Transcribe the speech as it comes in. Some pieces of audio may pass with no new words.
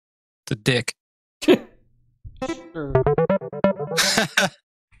the dick. Sure.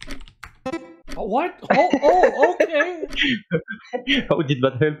 Oh, what? Oh, okay. How did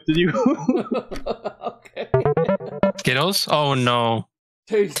that help to you? Okay. Skittles? Oh no.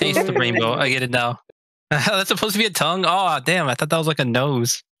 Taste the rainbow. I get it now. That's supposed to be a tongue? Oh damn, I thought that was like a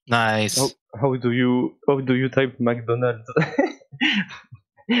nose. Nice. How do you type McDonald's?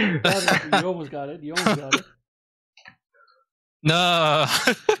 You almost got it. You almost got it. No.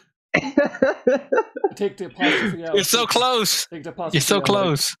 Take the apostrophe out. You're so close. Take the apostrophe You're so out.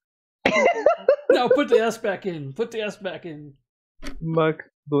 close. No, put the S back in. Put the S back in.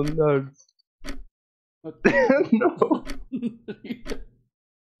 McDonald's. No.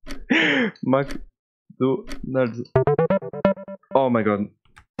 McDonald's. Oh my god.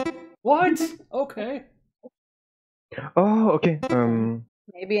 What? Okay. Oh, okay.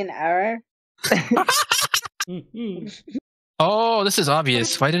 Maybe an error. Oh, this is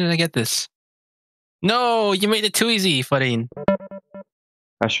obvious. Why didn't I get this? No, you made it too easy, Farine.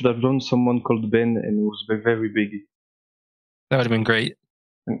 I should have known someone called Ben and it was very big. That would have been great.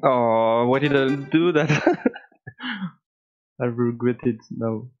 Oh, why did I do that? I regret it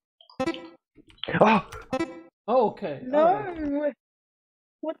now. Oh! Oh, okay. No. Right.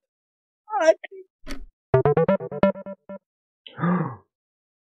 What?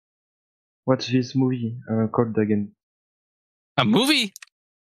 What's this movie called again? A movie?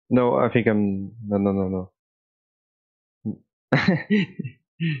 No, I think I'm... No.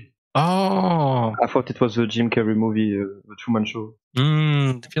 Oh. I thought it was a Jim Carrey movie, The Truman Show.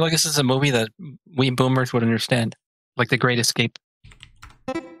 I feel like this is a movie that we boomers would understand. Like The Great Escape.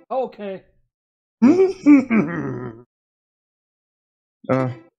 Okay.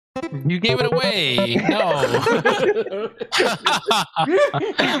 You gave it away! No!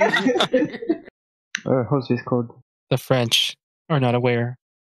 How's this called? The French are not aware.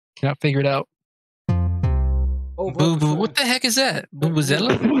 Cannot figure it out. Oh, Boo boo. What the heck is that?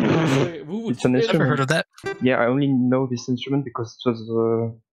 Boobuzela? It's an Never instrument. heard of that. Yeah, I only know this instrument because it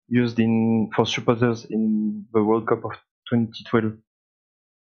was used for supporters in the World Cup of 2012.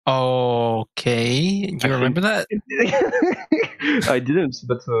 Okay. Do you remember that? I didn't,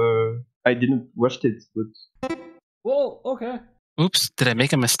 but I didn't watch it. But Whoa, okay. Oops, did I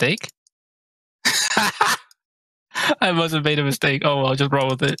make a mistake? I must have made a mistake. Oh well, just roll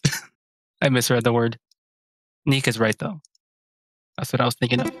with it. I misread the word. Neek is right though. That's what I was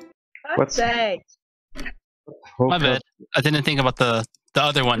thinking of. What's sake. My bad. I didn't think about the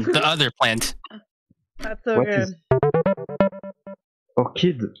other one, the other plant. That's so What good. is-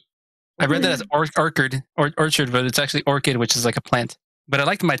 Orchid. I read that as orchard, but it's actually orchid, which is like a plant. But I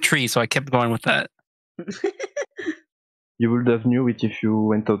liked my tree, so I kept going with that. You would have knew it if you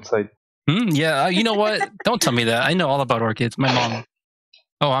went outside. Yeah, you know what? Don't tell me that. I know all about orchids. My mom.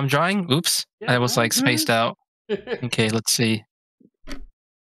 Oh, I'm drawing? Oops. Yeah, I was like spaced out. Okay, let's see.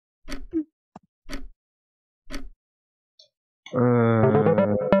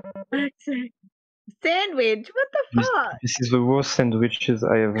 Sandwich? What the fuck? This is the worst sandwiches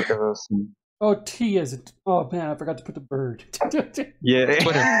I have ever seen. Oh, T as it. Oh man, I forgot to put the bird. Yeah.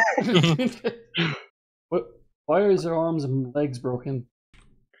 What? Why is their arms and legs broken?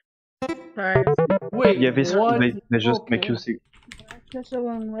 Sorry. Wait, Yeah, what? they just make you Okay. sick. That's such a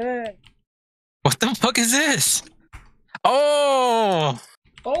long word. What the fuck is this? Oh!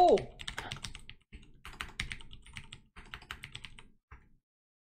 Oh,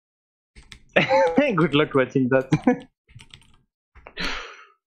 Good luck watching that.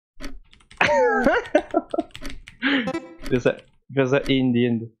 there's a A in the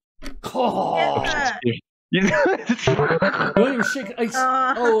end. oh. Yeah. You know, Don't even shake ice.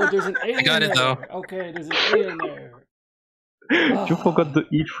 Oh, there's an A. I got in it, there. though. Okay, there's an A in there. you forgot the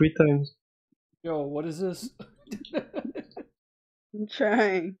E 3 times. Yo, what is this? I'm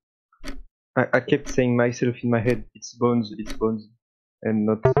trying. I kept saying myself in my head, it's bones, and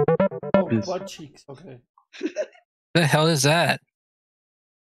not Oh, Please. butt cheeks. Okay. The hell is that?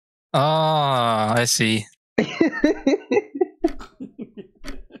 Oh, I see.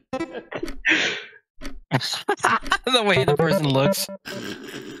 The way the person looks.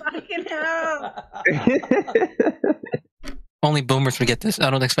 Fucking hell. Only boomers would get this. I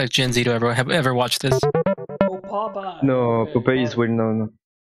don't expect Gen Z to ever watch this. Oh, Popeye. No, Okay, Popeye is well known.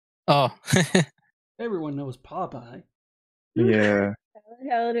 Oh. Everyone knows Popeye. Yeah. How the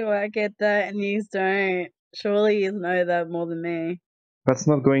hell do I get that and you don't? Surely you know that more than me. That's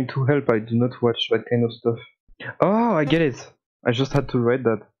not going to help, I do not watch that kind of stuff. Oh, I get it. I just had to write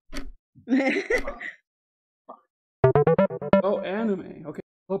that. Oh, anime. Okay.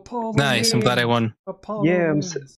 Apollo Nice, I'm glad I won. Apollo Yeah, wins.